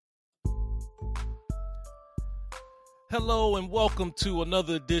Hello and welcome to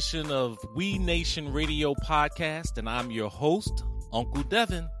another edition of We Nation Radio Podcast, and I'm your host, Uncle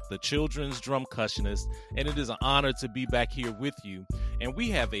Devin, the children's drum cushionist, and it is an honor to be back here with you. And we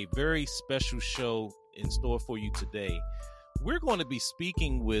have a very special show in store for you today. We're going to be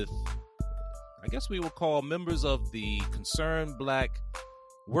speaking with, I guess we will call members of the Concerned Black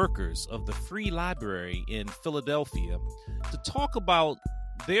Workers of the Free Library in Philadelphia to talk about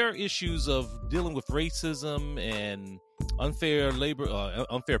their issues of dealing with racism and unfair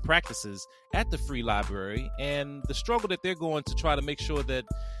practices at the Free Library, and the struggle that they're going to try to make sure that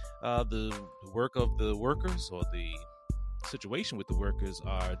the work of the workers or the situation with the workers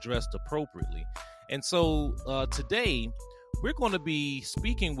are addressed appropriately. And so today we're going to be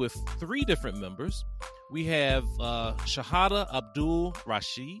speaking with three different members. We have Shahada Abdul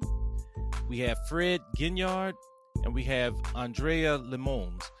Rashid, we have Fred Ginyard, and we have Andrea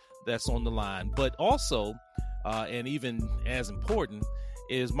Limons that's on the line. But also, and even as important,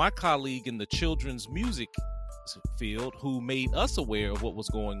 is my colleague in the children's music field who made us aware of what was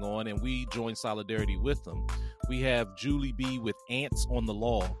going on, and we joined solidarity with them. We have Julie B. with Ants on the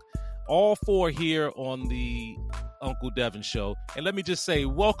Log. All four here on the Uncle Devin Show. And let me just say,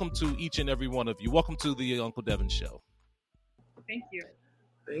 welcome to each and every one of you. Welcome to the Uncle Devin Show. Thank you.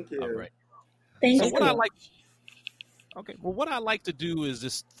 Thank you. All right. Thank So you. what I like to do is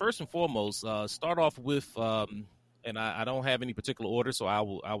just first and foremost start off with, and I don't have any particular order, so I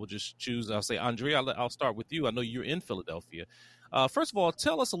will just choose. I'll say, Andrea, I'll start with you. I know you're in Philadelphia. First of all,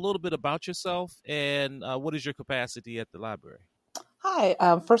 tell us a little bit about yourself and what is your capacity at the library?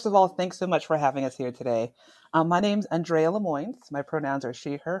 Hi. First of all, thanks so much for having us here today. My name's Andrea Lemoynes. My pronouns are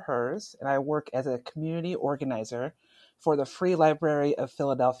she, her, hers, and I work as a community organizer for the Free Library of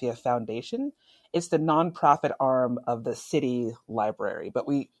Philadelphia Foundation. It's the nonprofit arm of the city library, but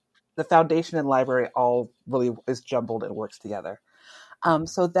the foundation and library all really is jumbled and works together.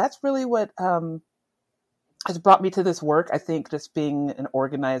 So that's really what has brought me to this work. I think just being an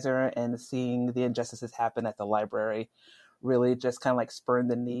organizer and seeing the injustices happen at the library really just kind of like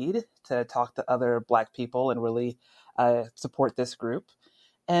spurned the need to talk to other Black people and really support this group.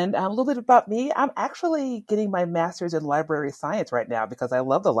 And a little bit about me, I'm actually getting my master's in library science right now because I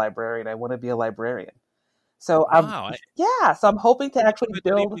love the library and I want to be a librarian. So so I'm hoping to actually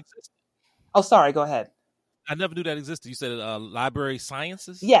build. Oh, sorry, go ahead. I never knew that existed. You said library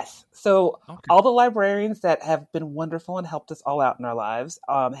sciences? Yes. So Okay. All the librarians that have been wonderful and helped us all out in our lives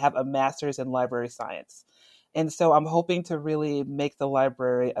have a master's in library science. And so I'm hoping to really make the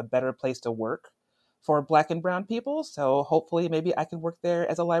library a better place to work for Black and brown people. So hopefully maybe I can work there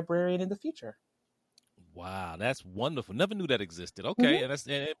as a librarian in the future. Wow, that's wonderful. Never knew that existed. Okay,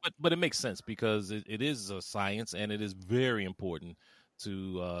 but it makes sense because it is a science and it is very important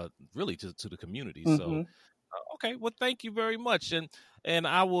to really to the community. So okay, well, thank you very much, and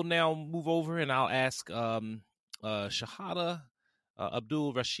I will now move over and I'll ask Shahada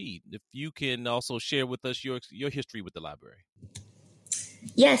Abdul Rashid if you can also share with us your history with the library.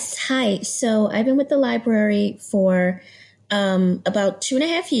 Yes. Hi. So I've been with the library for about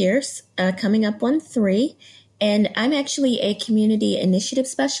 2.5 years, coming up on 3. And I'm actually a community initiative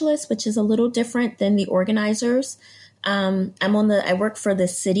specialist, which is a little different than the organizers. I work for the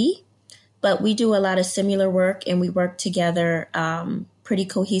city, but we do a lot of similar work and we work together pretty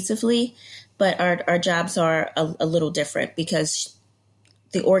cohesively. But our jobs are a little different because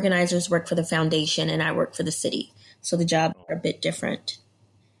the organizers work for the foundation and I work for the city. So the jobs are a bit different.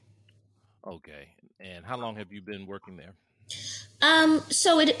 Okay. And how long have you been working there?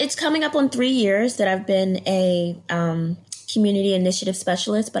 So it's coming up on 3 years that I've been a community initiative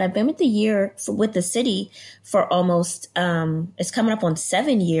specialist, but I've been with the city for almost, it's coming up on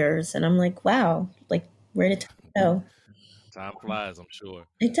 7 years. And I'm like, wow, like where did time go? Time flies, I'm sure.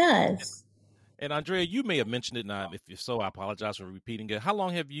 It does. And Andrea, you may have mentioned it now. If so, I apologize for repeating it. How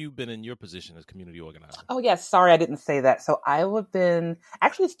long have you been in your position as community organizer? Oh, yes. Sorry, I didn't say that. So I have been,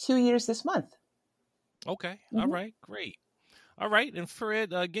 actually, it's 2 years this month. Okay. All right. Great. All right. And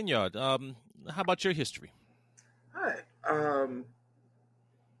Fred Ginyard, how about your history? Hi.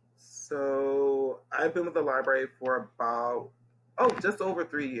 So I've been with the library for about, just over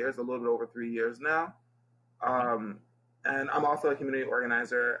 3 years, a little bit over 3 years now. And I'm also a community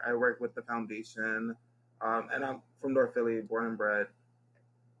organizer. I work with the foundation, and I'm from North Philly, born and bred.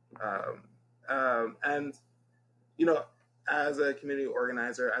 And, you know, as a community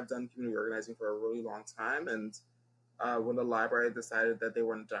organizer, I've done community organizing for a really long time. And when the library decided that they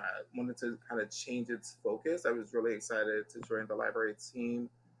wanted to kind of change its focus, I was really excited to join the library team.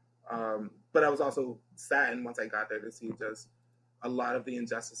 But I was also saddened once I got there to see just a lot of the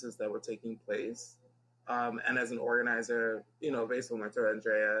injustices that were taking place And as an organizer, very similar to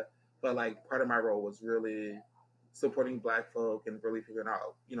Andrea, but like part of my role was really supporting Black folk and really figuring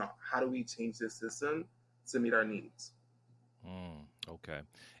out, how do we change this system to meet our needs. Okay.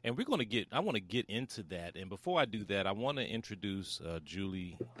 And I want to get into that. And before I do that, I want to introduce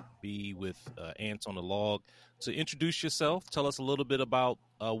Julie B with Ants on the Log. So introduce yourself. Tell us a little bit about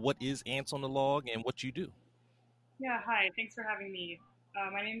what is Ants on the Log and what you do. Yeah, hi. Thanks for having me.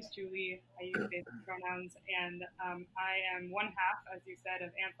 My name is Julie. I use they pronouns, and I am one half, as you said,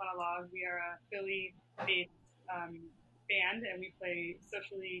 of Ants on a Log. We are a Philly-based band, and we play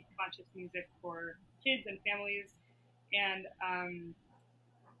socially conscious music for kids and families. And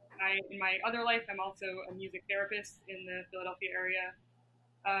in my other life, I'm also a music therapist in the Philadelphia area.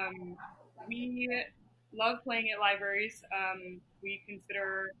 We love playing at libraries. We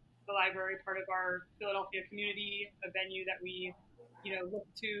consider the library part of our Philadelphia community, a venue that we, look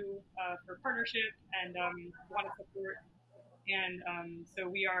to for partnership and want to support. And so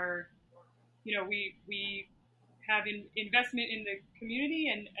we are, we have investment in the community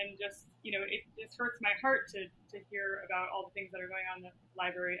and just, it just hurts my heart to hear about all the things that are going on in the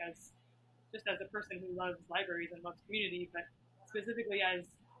library as a person who loves libraries and loves community, but specifically as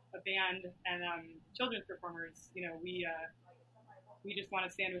a band and children's performers, we just want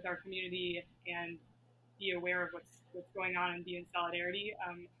to stand with our community and be aware of what's going on and be in solidarity.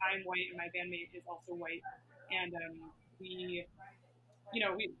 I'm white and my bandmate is also white, and we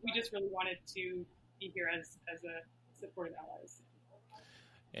just really wanted to be here as a supportive allies.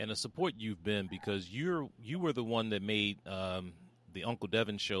 And a support you've been, because you were the one that made the Uncle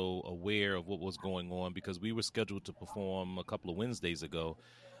Devin show aware of what was going on, because we were scheduled to perform a couple of Wednesdays ago.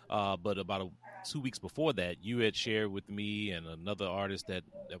 But about 2 weeks before that, you had shared with me and another artist that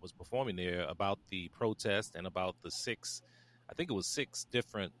was performing there about the protest and about the six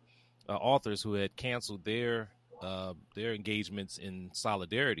different authors who had canceled their engagements in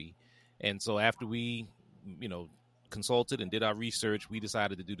solidarity. And so after we, consulted and did our research, we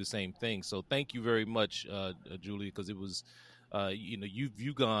decided to do the same thing. So thank you very much, Julie, because it was,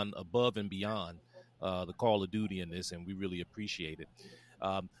 you've gone above and beyond the call of duty in this, and we really appreciate it.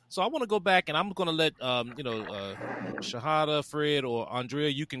 So I want to go back, and I'm going to let Shahada, Fred, or Andrea,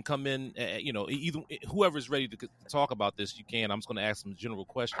 you can come in. Either whoever's ready to talk about this, you can. I'm just going to ask some general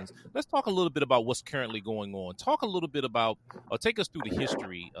questions. Let's talk a little bit about what's currently going on. Talk a little bit about, or take us through the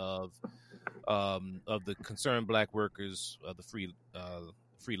history of the Concerned Black Workers of the Free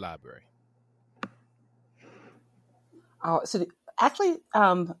Library. Actually,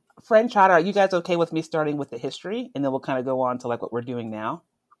 Fred and Chada, are you guys okay with me starting with the history, and then we'll kind of go on to like what we're doing now?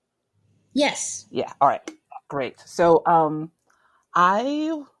 Yes. Yeah. All right. Great. So,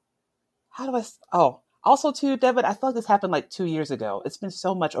 also too, Devin, I feel like this happened like 2 years ago. It's been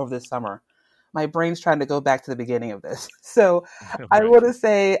so much over this summer. My brain's trying to go back to the beginning of this. So right. I want to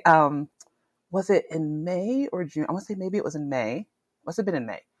say, was it in May or June? I want to say maybe it was in May. Must have been in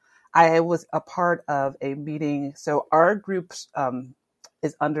May. I was a part of a meeting. So our group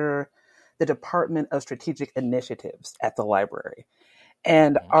is under the Department of Strategic Initiatives at the library.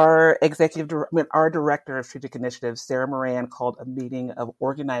 And our director of strategic initiatives, Sarah Moran, called a meeting of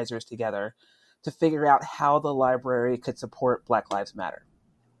organizers together to figure out how the library could support Black Lives Matter.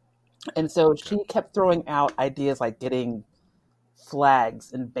 And so she kept throwing out ideas like getting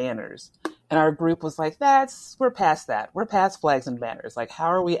flags and banners. And our group was like, we're past that. We're past flags and banners. Like,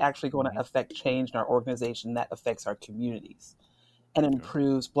 how are we actually going to affect change in our organization that affects our communities and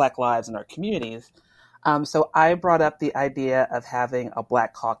improves Black lives in our communities? So I brought up the idea of having a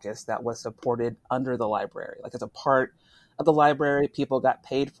Black caucus that was supported under the library. Like, as a part of the library, people got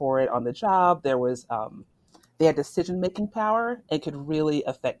paid for it on the job. There was, they had decision-making power and could really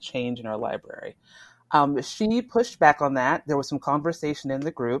affect change in our library. She pushed back on that. There was some conversation in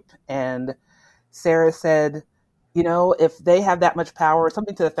the group, and Sarah said, if they have that much power,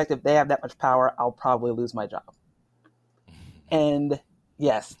 something to the effect, if they have that much power, I'll probably lose my job. And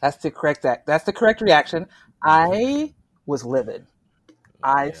yes, that's the correct reaction. I was livid.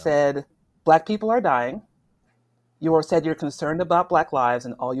 I said, Black people are dying. You said you're concerned about Black lives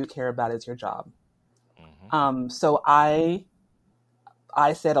and all you care about is your job. So I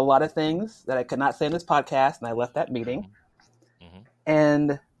said a lot of things that I could not say in this podcast, and I left that meeting.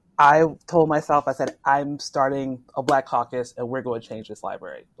 And I told myself, I said, I'm starting a Black caucus and we're going to change this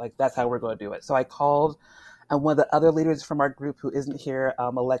library. Like, that's how we're going to do it. So I called one of the other leaders from our group who isn't here,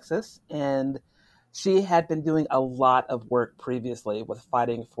 Alexis, and she had been doing a lot of work previously with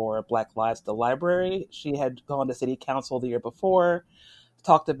fighting for Black lives at the library. She had gone to city council the year before,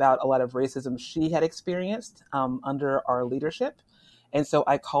 talked about a lot of racism she had experienced under our leadership. And so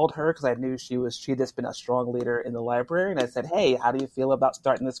I called her because I knew she'd just been a strong leader in the library. And I said, hey, how do you feel about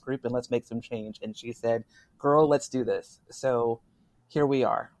starting this group and let's make some change? And she said, girl, let's do this. So here we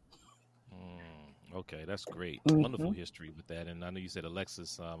are. Okay, that's great. Mm-hmm. Wonderful history with that. And I know you said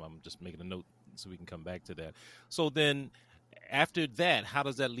Alexis. I'm just making a note so we can come back to that. So then after that, how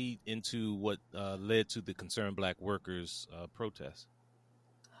does that lead into what led to the Concerned Black Workers protest?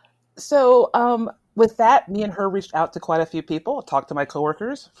 So with that, me and her reached out to quite a few people, talked to my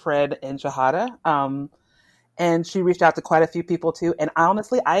coworkers, Fred and Shahada. And she reached out to quite a few people too. And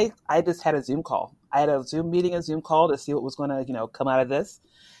honestly, I just had a Zoom call. I had a Zoom meeting, a Zoom call to see what was going to, come out of this.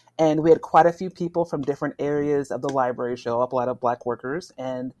 And we had quite a few people from different areas of the library show up, a lot of Black workers.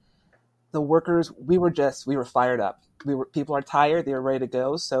 And the workers, we were fired up. People are tired. They were ready to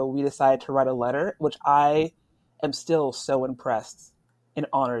go. So we decided to write a letter, which I am still so impressed and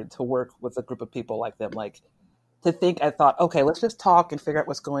honored to work with a group of people like them. Like, to think, I thought, okay, let's just talk and figure out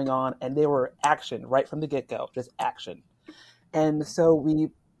what's going on. And they were action right from the get-go, just action. And so we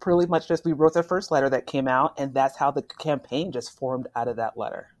pretty much we wrote the first letter that came out, and that's how the campaign just formed out of that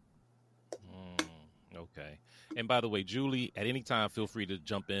letter. Okay. And by the way, Julie, at any time, feel free to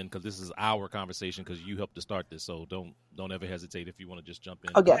jump in because this is our conversation because you helped to start this. So don't ever hesitate if you want to just jump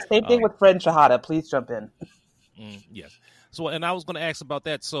in. Oh, yeah. Same thing with Fred and Shahada. Please jump in. Yes. So, and I was going to ask about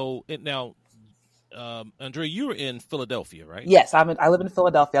that. So now, Andrea, you're in Philadelphia, right? Yes, I live in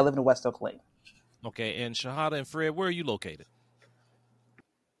Philadelphia. I live in West Oak Lane. Okay. And Shahada and Fred, where are you located?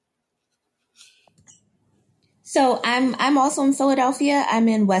 So I'm also in Philadelphia. I'm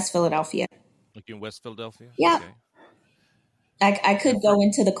in West Philadelphia. Like you're in West Philadelphia? Yeah. Okay. I could go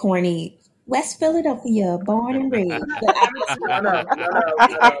into the corny West Philadelphia, born and raised. No.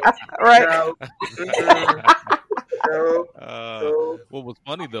 Right. What was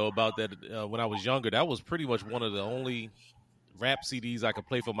funny though about that when I was younger, that was pretty much one of the only rap CDs I could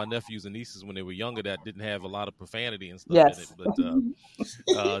play for my nephews and nieces when they were younger that didn't have a lot of profanity and stuff Yes. in it. But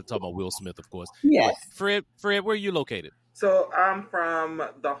talking about Will Smith, of course. Yes. Fred, where are you located? So I'm from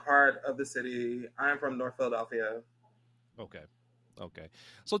the heart of the city. I'm from North Philadelphia. Okay.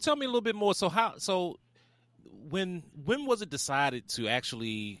 So tell me a little bit more. So when was it decided to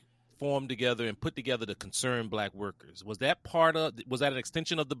actually form together and put together the Concerned Black Workers? Was that an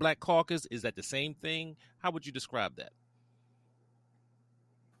extension of the Black Caucus? Is that the same thing? How would you describe that?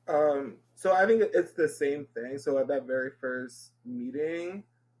 So I think it's the same thing. So at that very first meeting,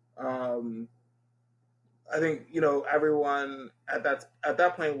 I think, everyone at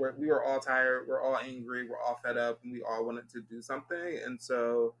that point where we were all tired, we're all angry, we're all fed up, and we all wanted to do something. And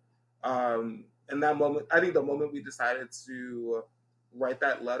so, in that moment, I think the moment we decided to write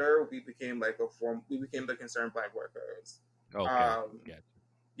that letter, we became the Concerned Black Workers. Okay.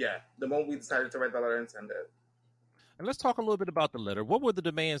 Yeah. The moment we decided to write the letter and send it. And let's talk a little bit about the letter. What were the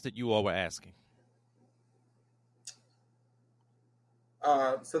demands that you all were asking?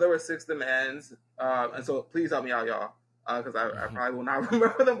 So there were 6 demands, and so please help me out, y'all, because I probably will not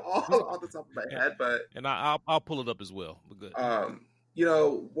remember them all off the top of my head. But I'll pull it up as well. We're good.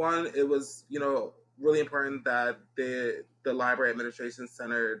 One, it was really important that the library administration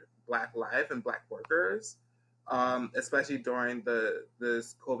centered Black life and Black workers, especially during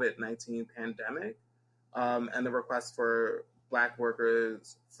this COVID-19 pandemic, and the request for Black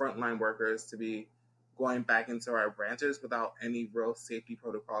workers, frontline workers, to be going back into our branches without any real safety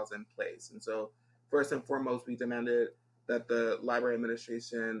protocols in place. And so first and foremost, we demanded that the library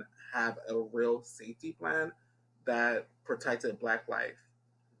administration have a real safety plan that protected Black life.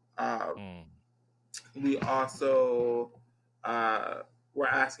 We also were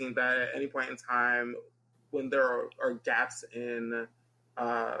asking that at any point in time when there are gaps in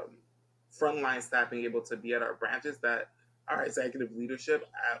frontline staff being able to be at our branches, that our executive leadership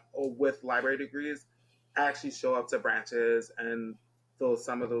with library degrees actually show up to branches and fill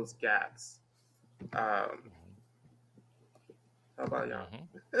some of those gaps. How about y'all?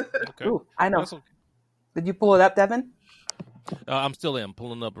 Okay. Ooh, I know. Okay. Did you pull it up, Devin? I'm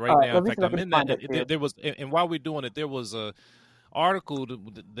pulling up right now. In fact, I'm in that. There was, and while we're doing it, there was a article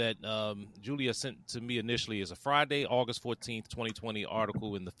that Julia sent to me initially. Is a Friday, August 14th, 2020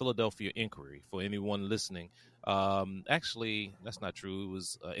 article in the Philadelphia Inquiry for anyone listening. Actually, that's not true. It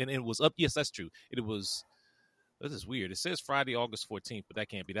was, and it was up. Yes, that's true. This is weird. It says Friday, August 14th, but that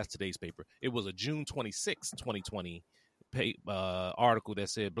can't be. That's today's paper. It was a June 26th, 2020 article that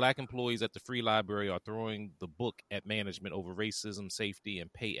said Black employees at the Free Library are throwing the book at management over racism, safety,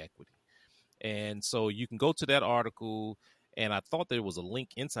 and pay equity. And so you can go to that article, and I thought there was a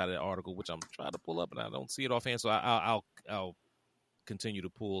link inside of that article, which I'm trying to pull up, and I don't see it offhand. So I'll continue to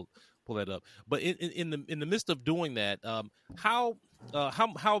pull that up. But in the midst of doing that, how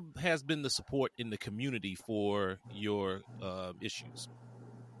how has been the support in the community for your issues?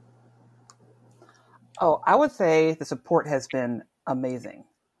 Oh, I would say the support has been amazing.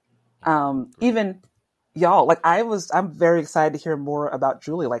 Even y'all, like I'm very excited to hear more about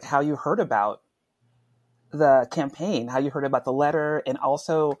Julie, like how you heard about the campaign, how you heard about the letter, and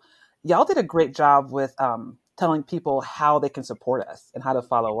also y'all did a great job with telling people how they can support us and how to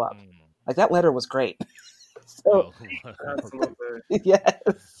follow up. Like that letter was great. So, Absolutely.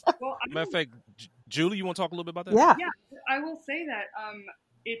 yes. Well, Matter of fact, Julie, you want to talk a little bit about that? Yeah. I will say that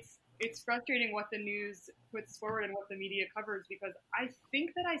it's frustrating what the news puts forward and what the media covers, because I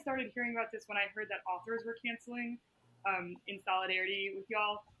think that I started hearing about this when I heard that authors were canceling in solidarity with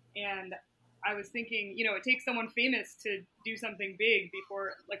y'all. And I was thinking, it takes someone famous to do something big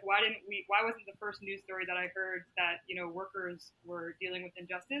before, like, why wasn't the first news story that I heard that, workers were dealing with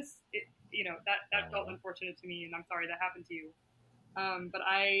injustice? That felt unfortunate to me, and I'm sorry that happened to you. But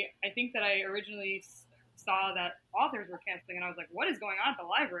I think that I originally saw that authors were canceling, and I was like, what is going on at the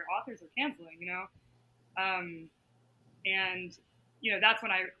library? Authors are canceling, and that's when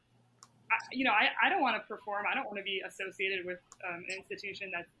I don't want to perform. I don't want to be associated with an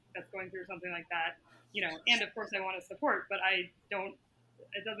institution that's going through something like that, and of course I want to support, but I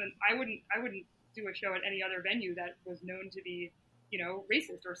wouldn't do a show at any other venue that was known to be,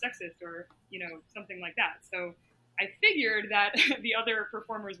 racist or sexist or, something like that. So I figured that the other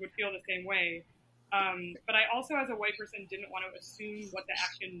performers would feel the same way. But I also, as a white person, didn't want to assume what the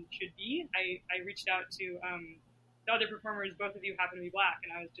action should be. I reached out to the other performers. Both of you happen to be Black,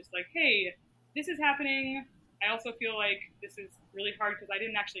 and I was just like, hey, this is happening. I also feel like this is really hard because I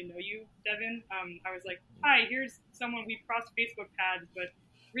didn't actually know you, Devin. I was like, hi, here's someone we crossed Facebook paths, but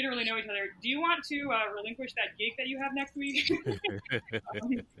we don't really know each other. Do you want to relinquish that gig that you have next week?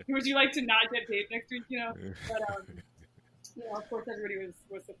 Would you like to not get paid next week? But of course, everybody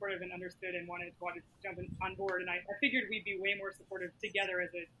was supportive and understood and wanted to jump on board. And I figured we'd be way more supportive together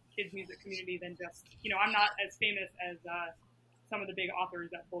as a kids music community than just, I'm not as famous as some of the big authors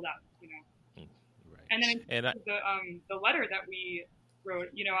that pulled out, And then the letter that we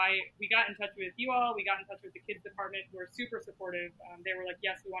wrote, we got in touch with you all. We got in touch with the kids department, who are super supportive. They were like,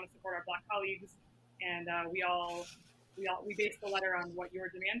 yes, we want to support our Black colleagues, and we based the letter on what your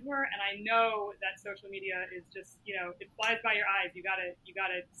demands were. And I know that social media is just, it flies by your eyes. You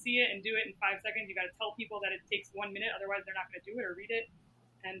gotta see it and do it in 5 seconds. You gotta tell people that it takes 1 minute, otherwise they're not going to do it or read it.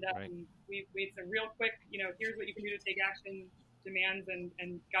 And we made some real quick, here's what you can do to take action demands, and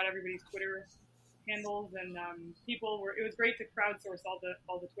got everybody's Twitter handles, and it was great to crowdsource all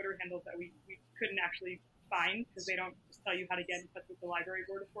the Twitter handles that we couldn't actually find, because they don't just tell you how to get in touch with the library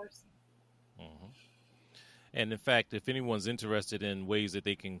board, of course. Mm-hmm. And in fact, if anyone's interested in ways that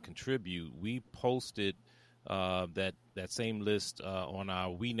they can contribute, we posted that same list on our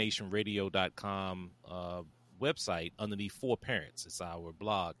wenationradio.com website underneath For Parents. It's our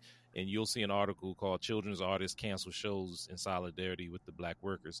blog. And you'll see an article called Children's Artists Cancel Shows in Solidarity with the Black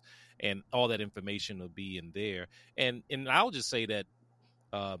Workers. And all that information will be in there. And I'll just say that,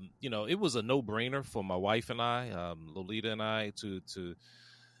 it was a no-brainer for my wife and I, Lolita and I, to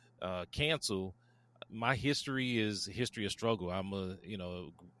cancel. My history is a history of struggle. I'm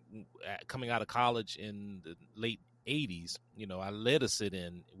coming out of college in the late 80s, I led a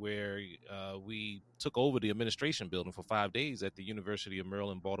sit-in where we took over the administration building for 5 days at the University of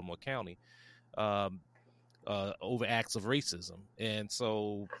Maryland, Baltimore County, over acts of racism. And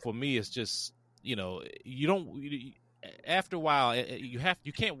so for me, it's just, after a while,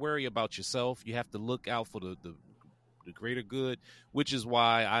 you can't worry about yourself. You have to look out for the greater good, which is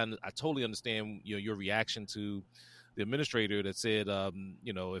why I totally understand your reaction to the administrator that said,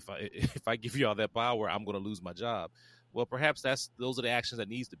 if I give you all that power, I'm going to lose my job. Well, perhaps those are the actions that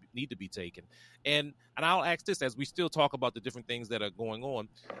need to be taken. And I'll ask this, as we still talk about the different things that are going on,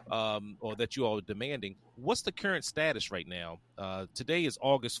 or that you all are demanding. What's the current status right now? Today is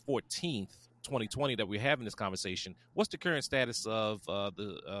August 14th, 2020, that we're having this conversation. What's the current status of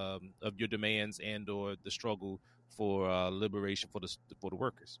your demands and or the struggle for liberation for the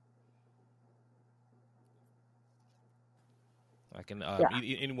workers? I can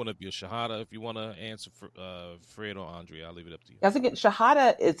any one of you, Shahada, if you want to answer for Fred or Andrea, I'll leave it up to you. I was thinking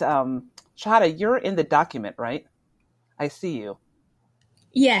Shahada is Shahada, you're in the document, right? I see you.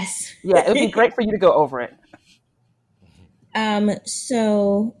 Yes. Yeah, it'd be great for you to go over it.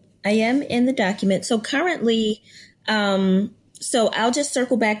 So I am in the document. So currently, so I'll just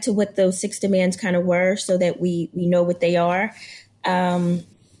circle back to what those 6 demands kind of were, so that we know what they are.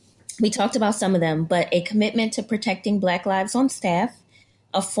 We talked about some of them, but a commitment to protecting Black lives on staff,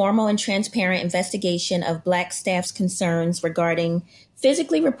 a formal and transparent investigation of Black staff's concerns regarding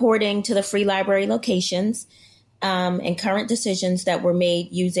physically reporting to the free library locations and current decisions that were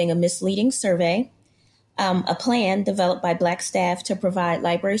made using a misleading survey, a plan developed by Black staff to provide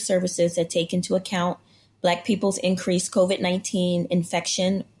library services that take into account Black people's increased COVID-19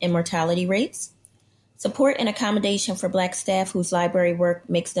 infection and mortality rates, support and accommodation for Black staff whose library work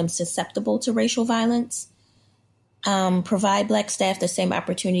makes them susceptible to racial violence, provide Black staff the same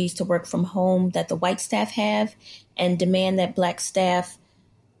opportunities to work from home that the white staff have, and demand that staff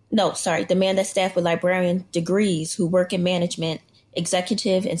with librarian degrees who work in management,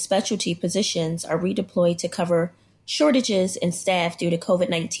 executive, and specialty positions are redeployed to cover shortages in staff due to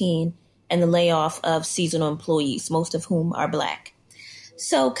COVID-19 and the layoff of seasonal employees, most of whom are Black.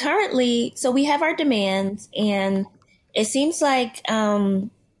 So currently, we have our demands, and it seems like,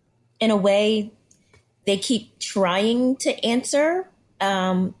 in a way, they keep trying to answer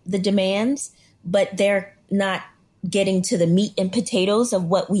the demands, but they're not getting to the meat and potatoes of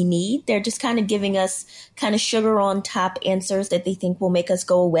what we need. They're just kind of giving us kind of sugar on top answers that they think will make us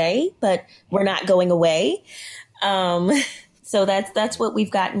go away, but we're not going away. So that's what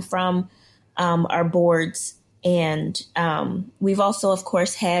we've gotten from our boards. And we've also, of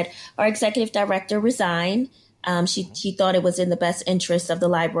course, had our executive director resign. She thought it was in the best interest of the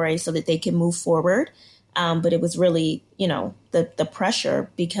library so that they can move forward. But it was really, the pressure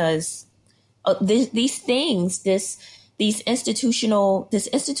because these things, this institutional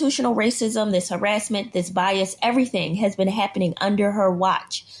racism, this harassment, this bias, everything has been happening under her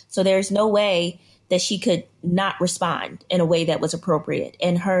watch. So there's no way that she could not respond in a way that was appropriate.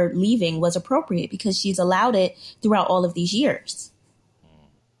 And her leaving was appropriate because she's allowed it throughout all of these years.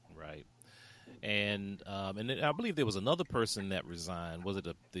 Right. And I believe there was another person that resigned. Was it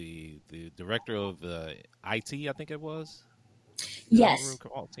the director of IT, I think it was? Yes.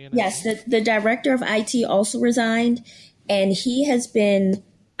 Yes, the director of IT also resigned, and he has been,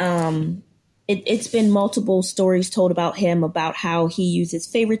 it's been multiple stories told about him, about how he uses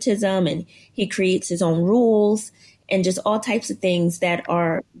favoritism and he creates his own rules and just all types of things that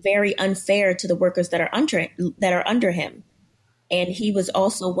are very unfair to the workers that are under him. And he was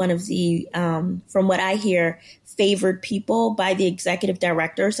also one of the, from what I hear, favored people by the executive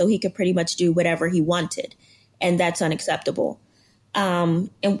director, so he could pretty much do whatever he wanted, and that's unacceptable.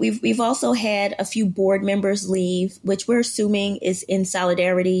 And we've also had a few board members leave, which we're assuming is in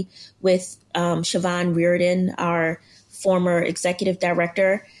solidarity with Siobhan Reardon, our former executive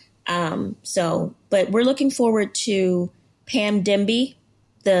director. But we're looking forward to Pam Demby,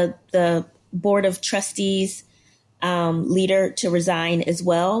 the board of trustees leader, to resign as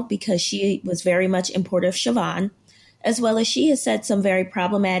well, because she was very much in support of Siobhan, as well as she has said some very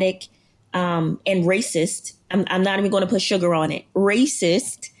problematic and racist, I'm not even going to put sugar on it,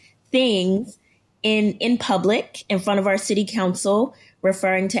 racist things in public in front of our city council,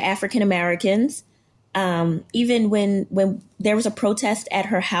 referring to African Americans. Even when there was a protest at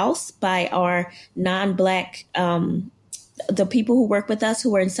her house by our non-Black, the people who work with us,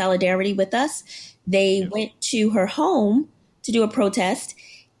 who were in solidarity with us, they went to her home to do a protest.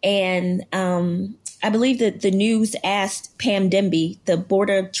 And I believe that the news asked Pam Demby, the board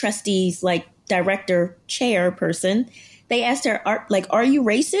of trustees, director chairperson, they asked her, are you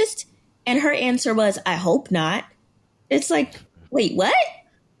racist? And her answer was, I hope not. It's like, wait, what?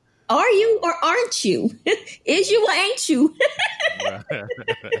 Are you or aren't you? Is you or ain't you?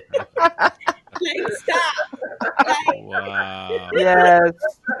 Stop. Wow. Yes.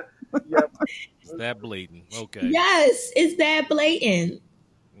 Yep. Is that blatant? Okay. Yes, it's that blatant.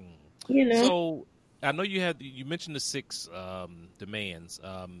 So I know you mentioned the 6 demands.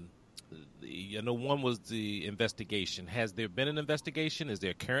 One was the investigation. Has there been an investigation? Is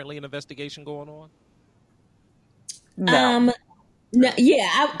there currently an investigation going on? No. No.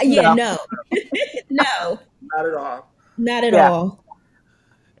 Yeah. No. No. Not at all. Not at all.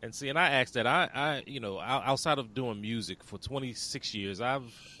 And see, and I asked that. I outside of doing music for 26 years, I'm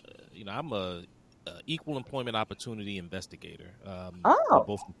a equal employment opportunity investigator, for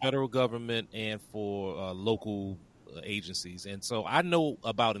both the federal government and for local agencies. And so I know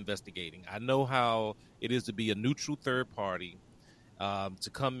about investigating. I know how it is to be a neutral third party, to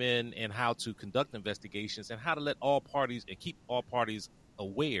come in and how to conduct investigations and how to let all parties and keep all parties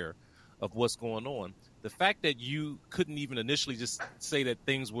aware of what's going on. The fact that you couldn't even initially just say that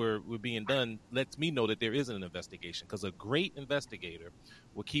things were being done lets me know that there isn't an investigation, because a great investigator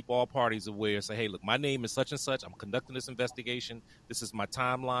will keep all parties aware, say, hey, look, my name is such and such. I'm conducting this investigation. This is my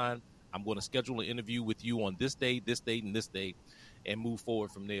timeline. I'm going to schedule an interview with you on this date, and this date, and move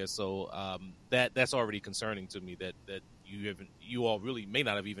forward from there. So that's already concerning to me that you all really may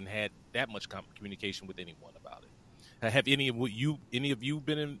not have even had that much communication with anyone about it. Have any of you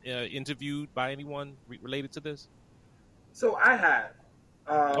been interviewed by anyone related to this? So I had.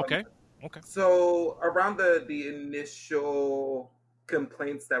 Okay. So around the initial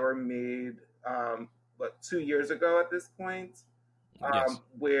complaints that were made, 2 years ago at this point, Yes.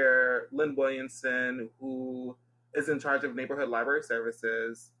 where Lynn Williamson, who is in charge of neighborhood library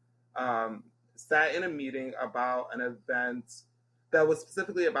services, sat in a meeting about an event that was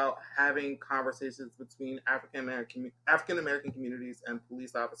specifically about having conversations between African American communities and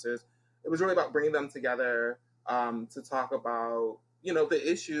police officers. It was really about bringing them together to talk about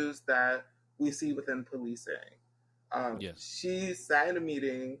the issues that we see within policing. Yes. She sat in a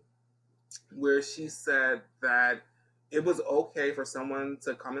meeting where she said that it was okay for someone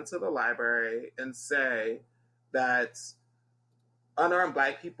to come into the library and say that unarmed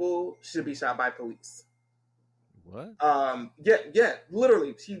Black people should be shot by police. What?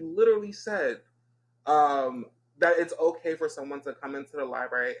 Literally, she literally said that it's okay for someone to come into the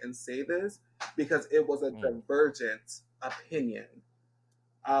library and say this because it was a divergent opinion.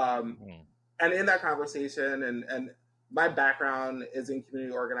 And in that conversation, and my background is in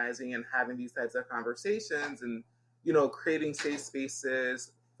community organizing and having these types of conversations and, creating safe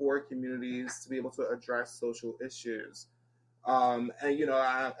spaces for communities to be able to address social issues. I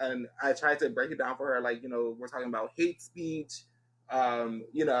tried to break it down for her, like, we're talking about hate speech, and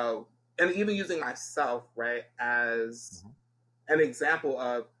even using myself, right, as an example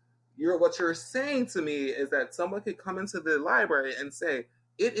of what you're saying to me is that someone could come into the library and say,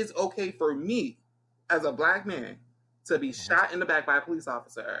 it is okay for me as a Black man to be shot in the back by a police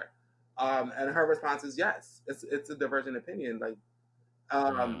officer. And her response is yes, it's a divergent opinion. Like,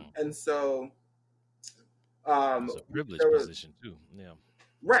 and so, it's a privileged position too. Yeah.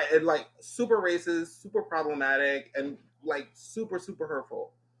 Right. And like super racist, super problematic, and like super, super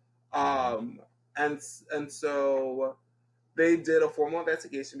hurtful. And so they did a formal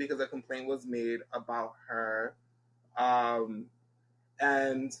investigation because a complaint was made about her.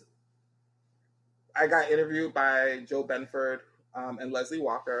 And I got interviewed by Joe Benford and Leslie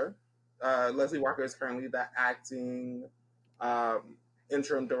Walker. Leslie Walker is currently the acting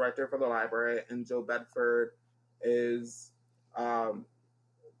interim director for the library, and Joe Bedford is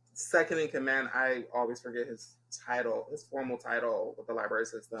second in command. I always forget his title, his formal title with the library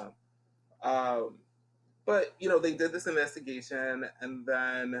system. But, they did this investigation, and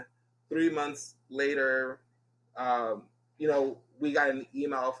then 3 months later, we got an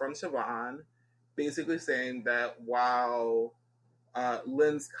email from Siobhan basically saying that while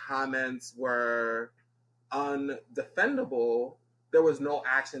Lynn's comments were undefendable, there was no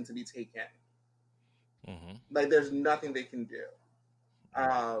action to be taken. Like, there's nothing they can do.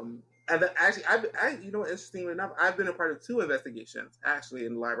 And then actually, interestingly enough, I've been a part of 2 investigations actually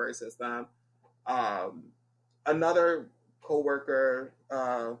in the library system. Another coworker,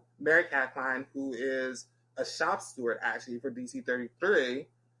 Mary Cackline, who is a shop steward actually for DC 33,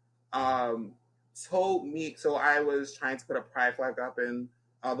 told me, so I was trying to put a pride flag up in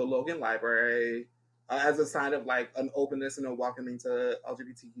the Logan Library as a sign of like an openness and a welcoming to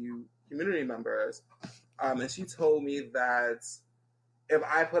LGBTQ community members. And she told me that if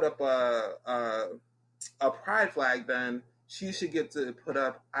I put up a pride flag, then she should get to put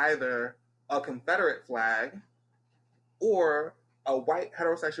up either a Confederate flag or a white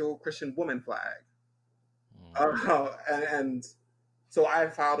heterosexual Christian woman flag. And so I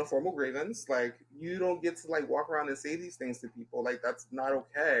filed a formal grievance. Like, you don't get to like walk around and say these things to people. Like, that's not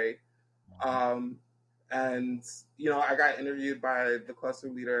okay. And I got interviewed by the cluster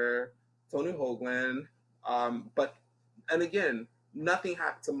leader, Tony Hoagland. And again, nothing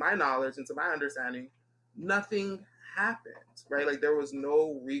happened to my knowledge and to my understanding. Nothing happened, right? Like, there was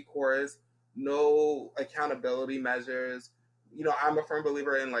no recourse, no accountability measures. I'm a firm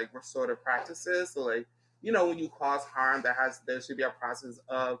believer in like restorative practices. So like, when you cause harm, there should be a process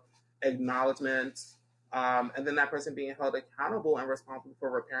of acknowledgement, and then that person being held accountable and responsible for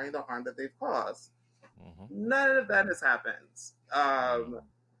repairing the harm that they've caused. None of that has happened.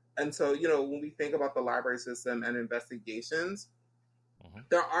 And so, when we think about the library system and investigations,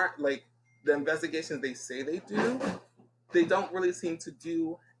 there aren't like the investigations they say they do, they don't really seem to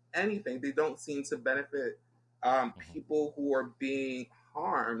do anything. They don't seem to benefit people who are being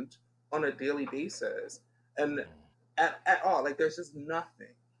harmed on a daily basis. And at all, like, there's just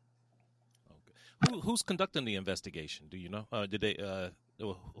nothing. Okay. Who's conducting the investigation? Do you know? Did they?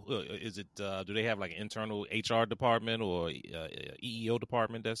 Is it? Do they have like an internal HR department or EEO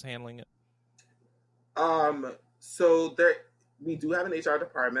department that's handling it? So we do have an HR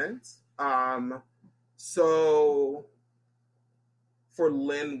department. So for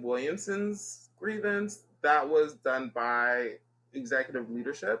Lynn Williamson's grievance, that was done by executive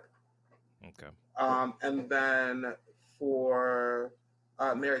leadership. Okay. And then for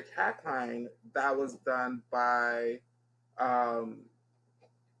Mary Cackline, that was done by, I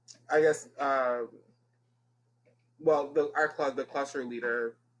guess, the cluster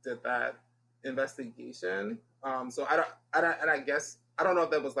leader did that investigation. So I guess I don't know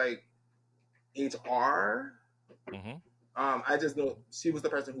if that was like HR. Mm-hmm. I just know she was the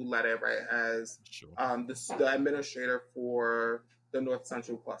person who led it, right, as Sure. The administrator for the North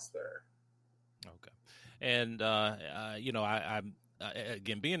Central cluster. Okay. And, I'm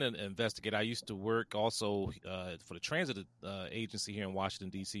again, being an investigator, I used to work also for the transit agency here in Washington,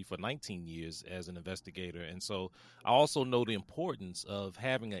 D.C. for 19 years as an investigator. And so I also know the importance of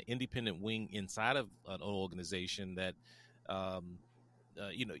having an independent wing inside of an organization that,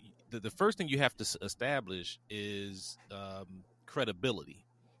 the first thing you have to establish is credibility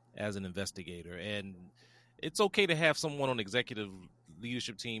as an investigator. And it's okay to have someone on the executive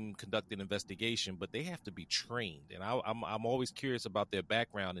leadership team conduct an investigation, but they have to be trained. And I'm always curious about their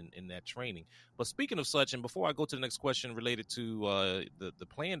background in that training. But speaking of such, and before I go to the next question related to the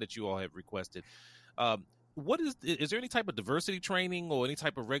plan that you all have requested, what is there any type of diversity training or any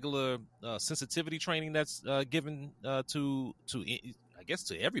type of regular sensitivity training that's given to I guess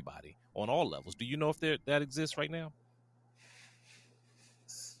to everybody on all levels? Do you know if that exists right now?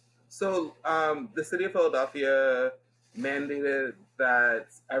 So the city of Philadelphia mandated that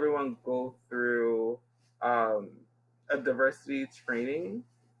everyone go through a diversity training,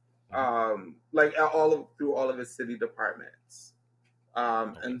 through all of its city departments.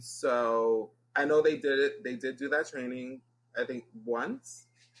 Okay. And so I know they did it. They did do that training, I think, once.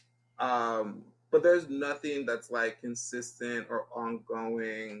 But there's nothing that's like consistent or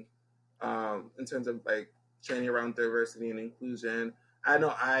ongoing in terms of like training around diversity and inclusion. I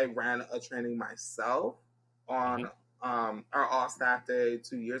know I ran a training myself on our all staff day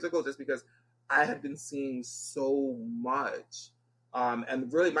 2 years ago, just because I had been seeing so much.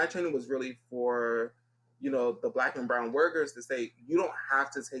 And really my training was really for, the Black and brown workers to say, you don't have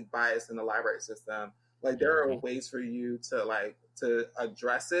to take bias in the library system. Like there are ways for you to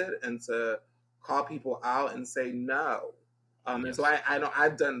address it and to call people out and say no. And so I know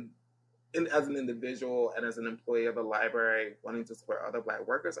I've done, as an individual and as an employee of the library wanting to support other Black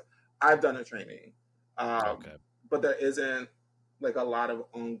workers, I've done a training. But there isn't like a lot of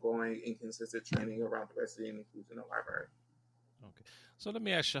ongoing inconsistent training around diversity and inclusion in the library. Okay. So let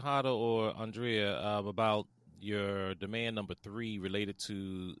me ask Shahada or Andrea about your demand number 3 related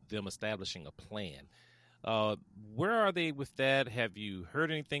to them establishing a plan. Where are they with that? Have you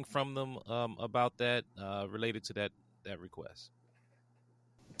heard anything from them about that related to that request?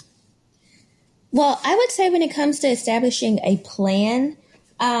 Well, I would say when it comes to establishing a plan,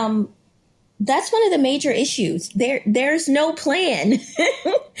 that's one of the major issues. There's no plan.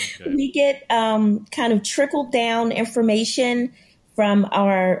 Okay. We get kind of trickled down information from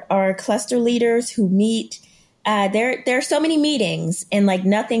our cluster leaders who meet. There are so many meetings and like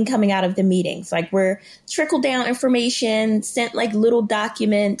nothing coming out of the meetings. Like we're trickled down information, sent like little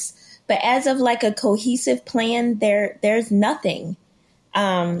documents, but as of like a cohesive plan, there's nothing.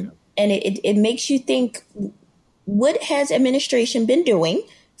 And it makes you think, what has administration been doing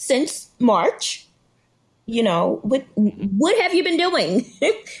since March? What have you been doing?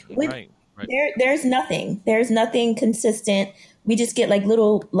 Right. There's nothing. There's nothing consistent. We just get like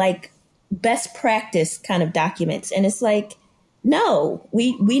little like best practice kind of documents. And it's like, no,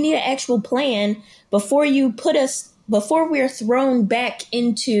 we need an actual plan before we're thrown back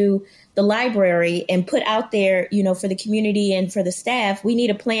into the library and put out there, for the community and for the staff. We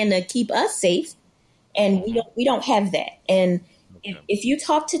need a plan to keep us safe. And we don't have that. And if you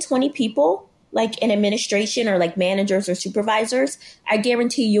talk to 20 people, like in administration or like managers or supervisors, I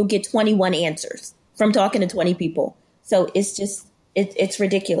guarantee you'll get 21 answers from talking to 20 people. So it's just, it's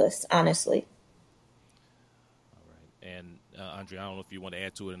ridiculous, honestly. All right. And Andrea, I don't know if you want to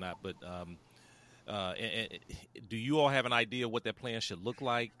add to it or not, but do you all have an idea what that plan should look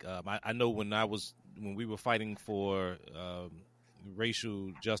like? I know when we were fighting for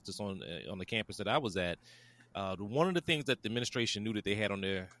racial justice on the campus that I was at, one of the things that the administration knew that they had on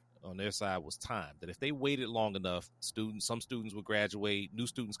their side was time. That if they waited long enough, some students would graduate, new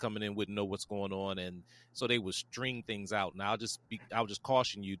students coming in wouldn't know what's going on, and so they would string things out. And I'll just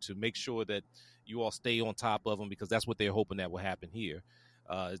caution you to make sure that you all stay on top of them, because that's what they're hoping that will happen here,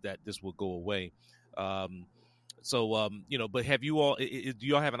 is that this will go away. But have you all? Do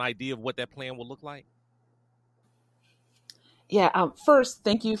you all have an idea of what that plan will look like? Yeah. First,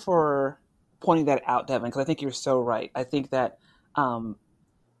 thank you for pointing that out, Devin, because I think you're so right. I think that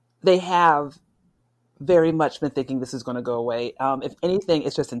They have very much been thinking this is going to go away. If anything,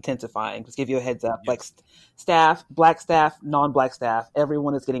 it's just intensifying. Just give you a heads up. Like staff, Black staff, non-Black staff,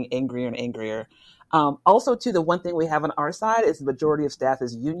 everyone is getting angrier and angrier. Also, too, the one thing we have on our side is the majority of staff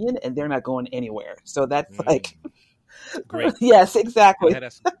is union, and they're not going anywhere. So that's like, great. Yes, exactly.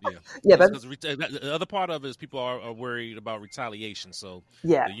 Because the other part of it is people are worried about retaliation. So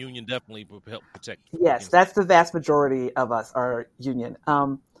the union definitely will help protect. Yes, that's the vast majority of us are union.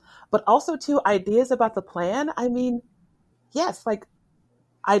 But also, too, ideas about the plan. I mean, yes, like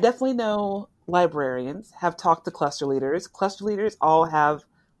I definitely know librarians have talked to cluster leaders. Cluster leaders all have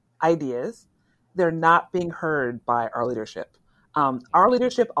ideas. They're not being heard by our leadership. Our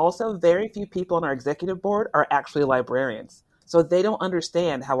leadership also, very few people on our executive board are actually librarians. So they don't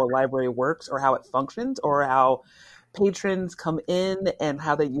understand how a library works or how it functions or how patrons come in and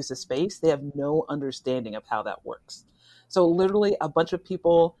how they use the space. They have no understanding of how that works. So literally a bunch of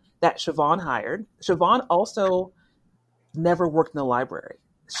people that Siobhan hired. Siobhan also never worked in the library.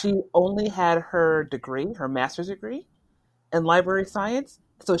 She only had her degree, her master's degree in library science.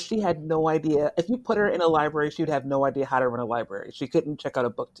 So she had no idea. If you put her in a library, she would have no idea how to run a library. She couldn't check out a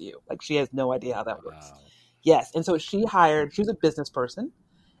book to you. Like she has no idea how that works. Yes. And so she was a business person,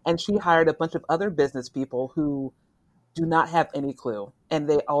 and she hired a bunch of other business people who do not have any clue. And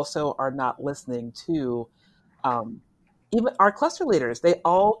they also are not listening to even our cluster leaders. They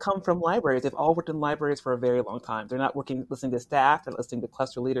all come from libraries. They've all worked in libraries for a very long time. They're not listening to staff. They're listening to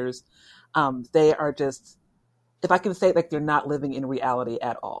cluster leaders. They are just, if I can say, like they're not living in reality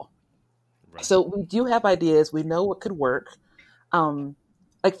at all. Right. So we do have ideas. We know what could work.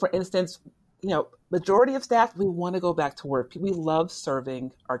 Like for instance, majority of staff, we want to go back to work. We love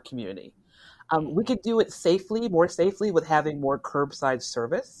serving our community. We could do it more safely with having more curbside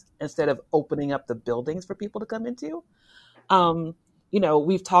service instead of opening up the buildings for people to come into.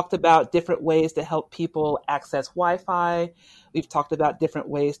 We've talked about different ways to help people access Wi-Fi. We've talked about different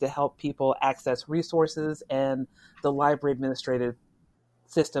ways to help people access resources, and the library administrative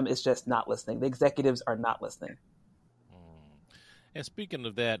system is just not listening. The executives are not listening. And speaking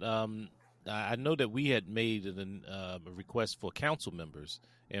of that, I know that we had made a request for council members,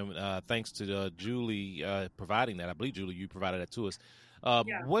 and thanks to Julie providing that. I believe, Julie, you provided that to us.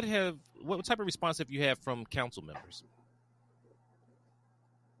 What type of response have you had from council members?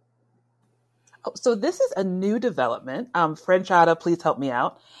 So this is a new development. Franchada, please help me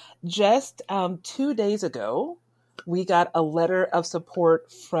out. Just 2 days ago, we got a letter of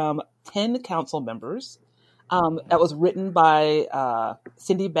support from 10 council members that was written by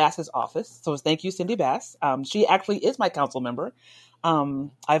Cindy Bass's office. So thank you, Cindy Bass. She actually is my council member.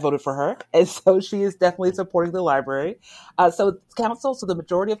 I voted for her, and so she is definitely supporting the library. So the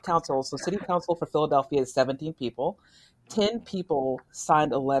majority of council, so city council for Philadelphia is 17 people. 10 people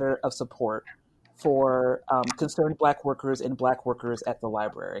signed a letter of support for concerned Black workers and Black workers at the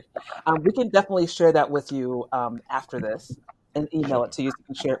library. We can definitely share that with you after this and email it to you so you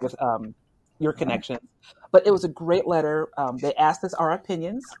can share it with your connections. But it was a great letter. They asked us our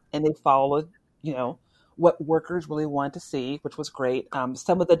opinions, and they followed, what workers really wanted to see, which was great.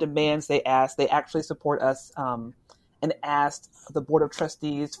 Some of the demands they asked, they actually support us and asked the Board of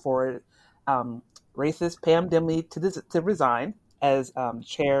Trustees for racist Pam Dimley to resign as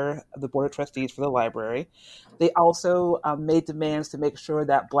chair of the Board of Trustees for the library. They also made demands to make sure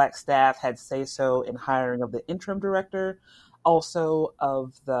that Black staff had say-so in hiring of the interim director, also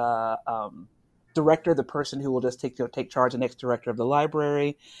of the director, the person who will just take charge, the next director of the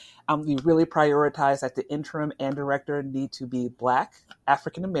library. We really prioritize that the interim and director need to be Black,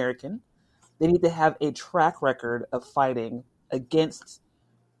 African American. They need to have a track record of fighting against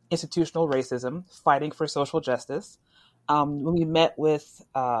institutional racism, fighting for social justice. When we met with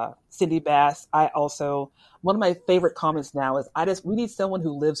Cindy Bass, one of my favorite comments now is, we need someone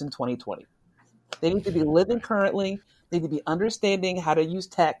who lives in 2020. They need to be living currently. They need to be understanding how to use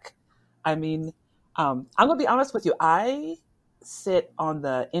tech. I mean, I'm going to be honest with you. I sit on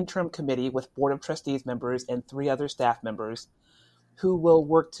the interim committee with Board of Trustees members and 3 other staff members who will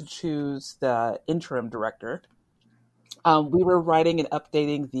work to choose the interim director. We were writing and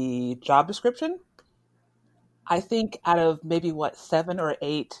updating the job description. I think out of maybe 7 or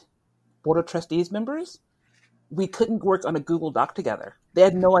 8 Board of Trustees members, we couldn't work on a Google Doc together. They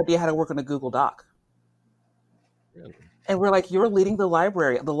had no idea how to work on a Google Doc. Really? And we're like, you're leading the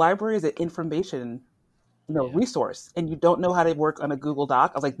library. The library is an information resource, and you don't know how to work on a Google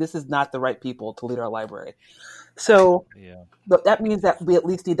Doc. I was like, this is not the right people to lead our library. So but that means that we at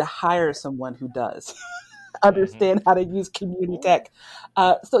least need to hire someone who does understand how to use community tech.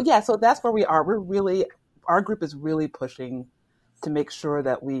 So that's where we are. Our group is really pushing to make sure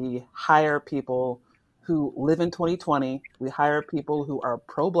that we hire people who live in 2020. We hire people who are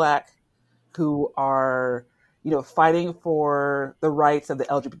pro-Black, who are, fighting for the rights of the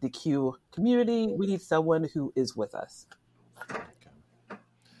LGBTQ community. We need someone who is with us.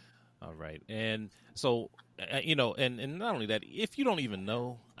 All right. And so, and not only that, if you don't even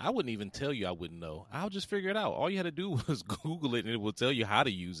know, I wouldn't even tell you I wouldn't know. I'll just figure it out. All you had to do was Google it and it will tell you how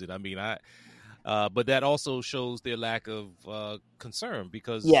to use it. I mean, but that also shows their lack of concern,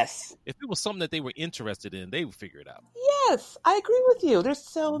 because yes, if it was something that they were interested in, they would figure it out. Yes, I agree with you. There's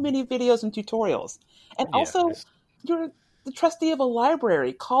so many videos and tutorials. And also, you're the trustee of a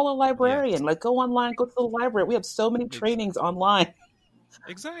library. Call a librarian. Like, go online, go to the library. We have so many trainings online.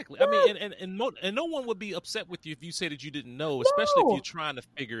 Exactly. Yes. I mean, and no one would be upset with you if you say that you didn't know, especially if you're trying to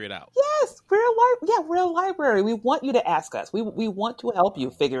figure it out. Yes, we're a library. We want you to ask us. We want to help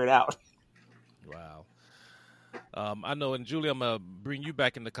you figure it out. Wow. I know, and Julie, I'm going to bring you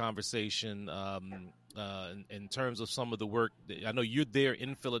back in the conversation in terms of some of the work. I know you're there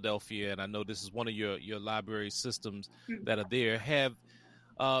in Philadelphia, and I know this is one of your library systems that are there.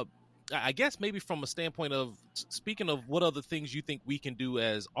 I guess maybe from a standpoint of speaking of what other things you think we can do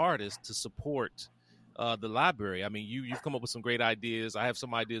as artists to support the library. I mean, you've come up with some great ideas. I have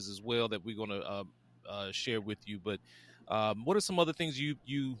some ideas as well that we're going to share with you. But what are some other things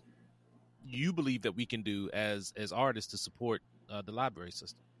you believe that we can do as artists to support the library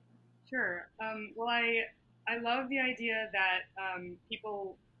system? Sure. Well, I love the idea that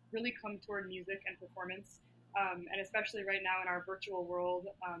people really come toward music and performance. And especially right now in our virtual world,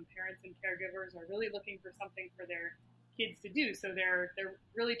 parents and caregivers are really looking for something for their kids to do. So they're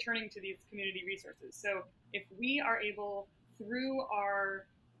really turning to these community resources. So if we are able, through our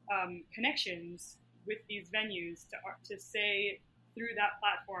connections with these venues, to say through that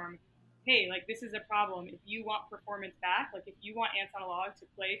platform, hey, like, this is a problem. If you want performance back, like if you want Ants on a Log to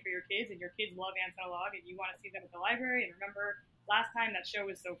play for your kids and your kids love Ants on a Log and you want to see them at the library and remember last time that show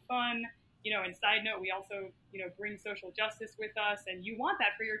was so fun, and side note, we also, bring social justice with us, and you want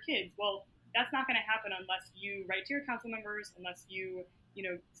that for your kids. Well, that's not going to happen unless you write to your council members, unless you,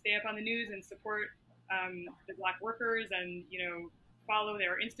 stay up on the news and support the Black workers and, follow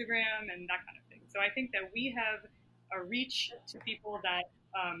their Instagram and that kind of thing. So I think that we have a reach to people that,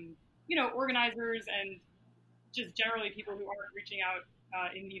 organizers and just generally people who aren't reaching out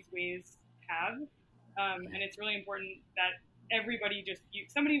in these ways have. And it's really important that everybody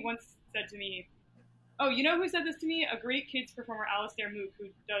somebody once said to me, oh, you know who said this to me? A great kids performer, Alistair Mook, who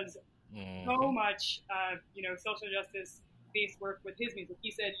does so much, social justice-based work with his music.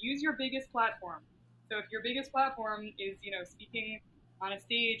 He said, use your biggest platform. So if your biggest platform is, speaking on a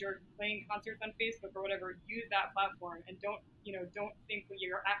stage or playing concerts on Facebook or whatever, use that platform and don't think that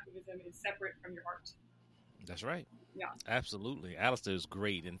your activism is separate from your art. That's right. Yeah, absolutely. Alistair is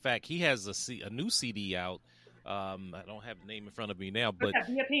great. In fact, he has a new CD out. I don't have the name in front of me now, but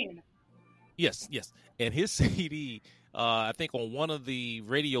Be a Pain. Yes. And his CD, I think on one of the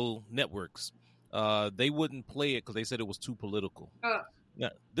radio networks, they wouldn't play it because they said it was too political. Now,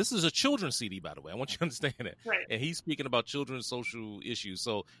 this is a children's CD, by the way. I want you to understand that. Right. And he's speaking about children's social issues.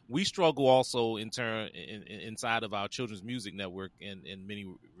 So we struggle also inside of our children's music network in many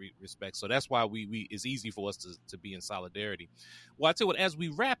respects. So that's why it's easy for us to be in solidarity. Well, I tell you what, as we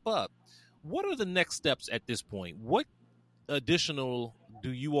wrap up, what are the next steps at this point? What additional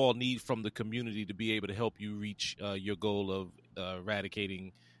do you all need from the community to be able to help you reach your goal of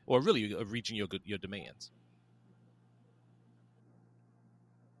eradicating, or really of reaching your demands?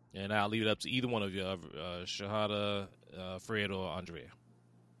 And I'll leave it up to either one of you, Shahada, Fred, or Andrea.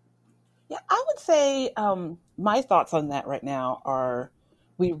 Yeah, I would say my thoughts on that right now are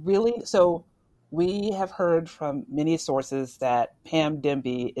we have heard from many sources that Pam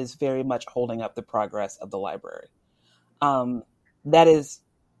Demby is very much holding up the progress of the library. That is,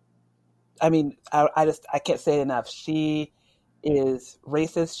 I mean, I can't say it enough. She is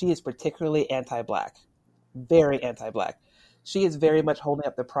racist. She is particularly anti-Black, very anti-Black. She is very much holding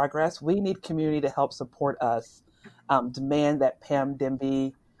up the progress. We need community to help support us, demand that Pam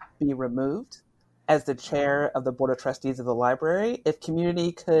Demby be removed as the chair of the Board of Trustees of the library. If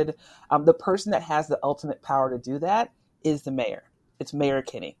community could, the person that has the ultimate power to do that is the mayor. It's Mayor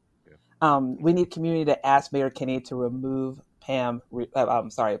Kinney. We need community to ask Mayor Kinney to remove Pam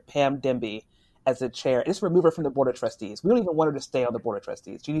Demby as the chair. Just remove her from the Board of Trustees. We don't even want her to stay on the Board of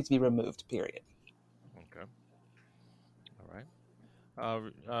Trustees. She needs to be removed, period. Okay. All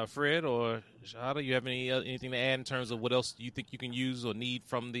right. Fred or Shahada, you have anything to add in terms of what else you think you can use or need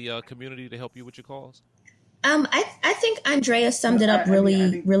from the community to help you with your cause? I think Andrea summed it up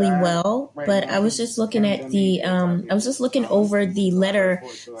really well, but I was just looking at I was just looking over the letter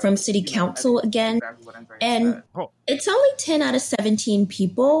from City Council again, and it's only 10 out of 17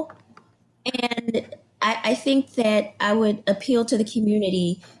 people. And I think that I would appeal to the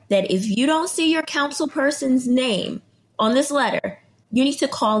community that if you don't see your council person's name on this letter, you need to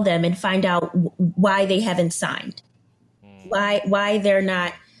call them and find out why they haven't signed, why they're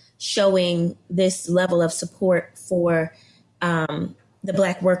not showing this level of support for the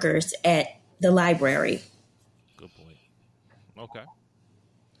Black workers at the library. Good point. Okay.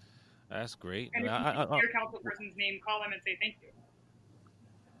 That's great. And if you see your council person's name, call them and say thank you.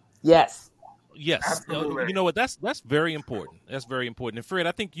 Yes. Yes. You know what? That's very important. That's very important. And Fred,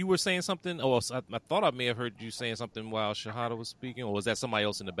 I think you were saying something. Oh, I thought I may have heard you saying something while Shahada was speaking, or was that somebody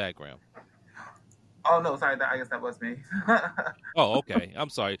else in the background? Oh no, sorry. I guess that was me. Oh, okay. I'm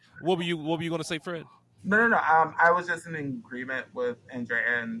sorry. What were you going to say, Fred? No. I was just in agreement with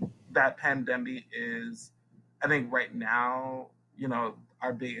Andrea, and that pandemic is, I think, right now,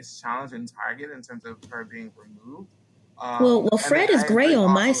 our biggest challenge and target in terms of her being removed. Well, Fred is gray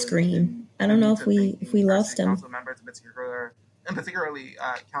on my screen. I don't know if we lost him. Council members, particularly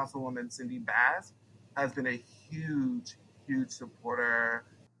Councilwoman Cindy Bass, has been a huge supporter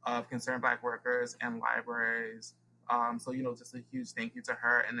of concerned Black workers and libraries. So, just a huge thank you to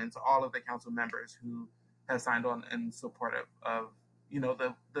her, and then to all of the council members who have signed on in support of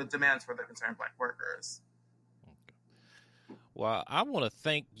the demands for the concerned Black workers. Well, I want to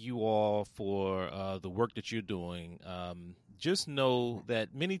thank you all for the work that you're doing. Just know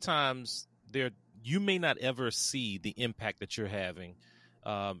that many times you may not ever see the impact that you're having,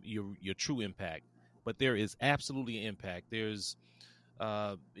 your true impact, but there is absolutely impact. There's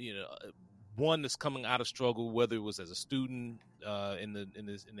one that's coming out of struggle, whether it was as a student in the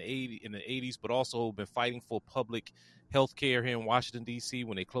 80s, but also been fighting for public health care here in Washington, D.C.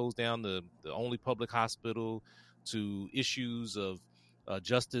 when they closed down the only public hospital, to issues of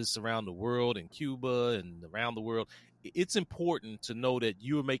justice around the world, in Cuba and around the world. It's important to know that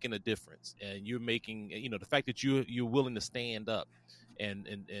you're making a difference, and you're making, the fact that you're willing to stand up and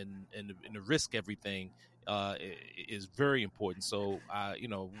to risk everything is very important. So,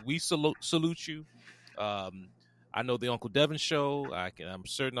 we salute you. I know the Uncle Devin show. I'm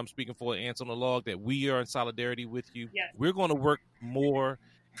certain I'm speaking for Ants on the Log that we are in solidarity with you. Yes. We're going to work more.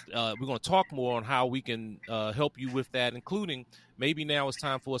 We're going to talk more on how we can help you with that, including maybe now it's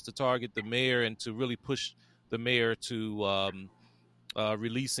time for us to target the mayor and to really push the mayor to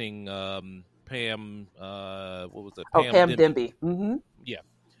releasing Pam. What was it? Pam Demby. Mm-hmm. Yeah.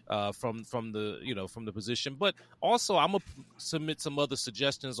 From the position, but also I'm gonna submit some other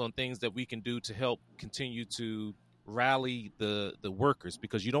suggestions on things that we can do to help continue to rally the workers,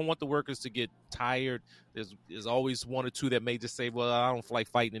 because you don't want the workers to get tired. There's always one or two that may just say, well, I don't feel like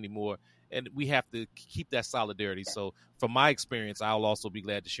fighting anymore, and we have to keep that solidarity. So from my experience, I'll also be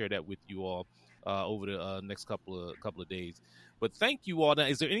glad to share that with you all over the next couple of days. But thank you all. Now,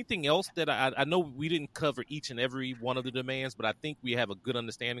 is there anything else that I know we didn't cover each and every one of the demands, but I think we have a good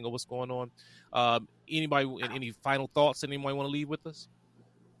understanding of what's going on. Anybody, any final thoughts that anybody want to leave with us?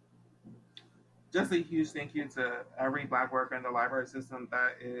 Just a huge thank you to every Black worker in the library system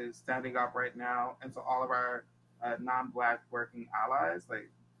that is standing up right now, and to all of our non-Black working allies.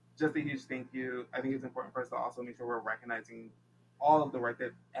 Just a huge thank you. I think it's important for us to also make sure we're recognizing all of the work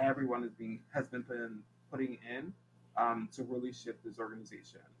that everyone has been putting in to really shift this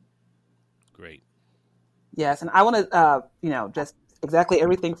organization. Great. Yes, and I want to, just exactly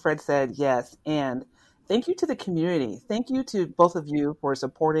everything Fred said. Yes, and thank you to the community. Thank you to both of you for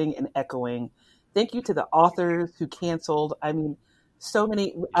supporting and echoing. Thank you to the authors who canceled. I mean, so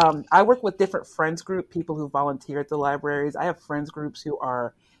many. I work with different friends group, people who volunteer at the libraries. I have friends groups who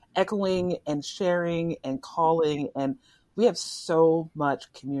are echoing and sharing and calling, and we have so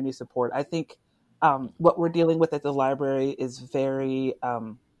much community support. I think what we're dealing with at the library is very,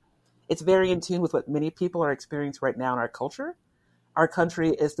 it's very in tune with what many people are experiencing right now in our culture. Our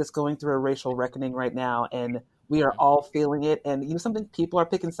country is just going through a racial reckoning right now, and we are all feeling it. And something, people are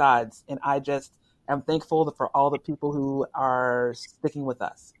picking sides, and I just am thankful for all the people who are sticking with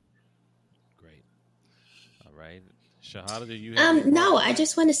us. Great. All right, Shahada, do you? No, I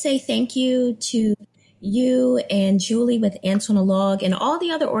just want to say thank you to you and Julie with Ants on a Log and all the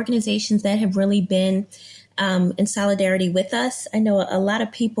other organizations that have really been in solidarity with us. I know a lot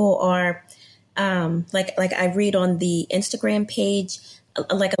of people are, like I read on the Instagram page,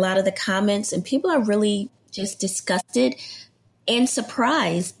 like a lot of the comments, and people are really just disgusted and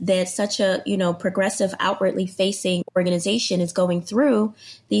surprised that such a, progressive, outwardly facing organization is going through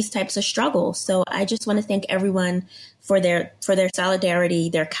these types of struggles. So I just want to thank everyone for their solidarity,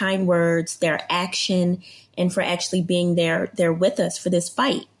 their kind words, their action, and for actually being there with us for this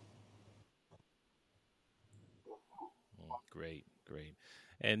fight. Great.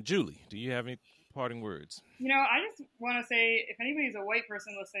 And Julie, do you have any parting words? I just want to say, if anybody's a white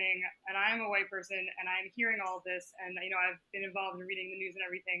person listening, and I'm a white person, and I'm hearing all of this, and, I've been involved in reading the news and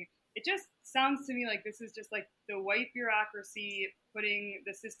everything, it just sounds to me like this is just like the white bureaucracy putting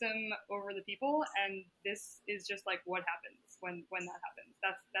the system over the people, and this is just like what happens when that happens.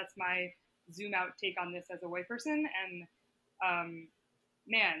 That's my zoom out take on this as a white person, and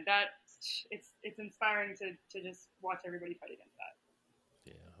man, that it's inspiring to just watch everybody fight against that.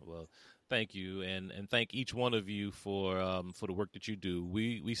 Yeah, well, thank you, and thank each one of you for the work that you do.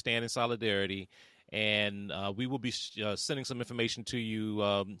 We stand in solidarity, and we will be sending some information to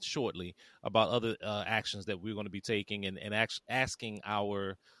you shortly about other actions that we're going to be taking, and asking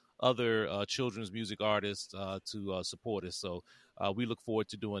our other children's music artists to support us. So we look forward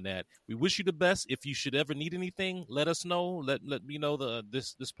to doing that. We wish you the best. If you should ever need anything, let us know. Let me know.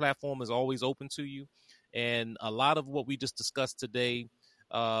 This platform is always open to you, and a lot of what we just discussed today,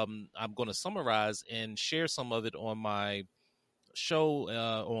 I'm going to summarize and share some of it on my show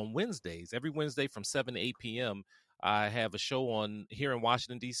on Wednesdays. Every Wednesday from 7 to 8 p.m., I have a show on here in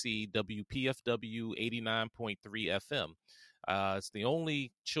Washington, D.C., WPFW 89.3 FM. It's the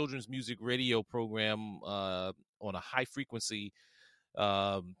only children's music radio program on a high frequency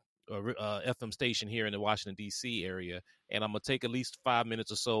FM station here in the Washington, D.C. area. And I'm going to take at least 5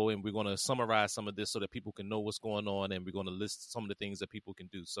 minutes or so, and we're going to summarize some of this so that people can know what's going on, and we're going to list some of the things that people can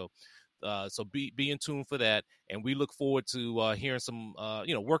do. So be in tune for that. And we look forward to hearing some,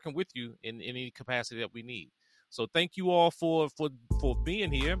 working with you in any capacity that we need. So thank you all for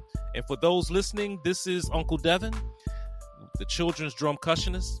being here. And for those listening, this is Uncle Devin, the children's drum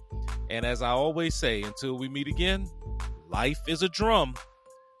cushionist. And as I always say, until we meet again, life is a drum,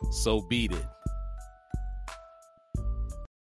 so beat it.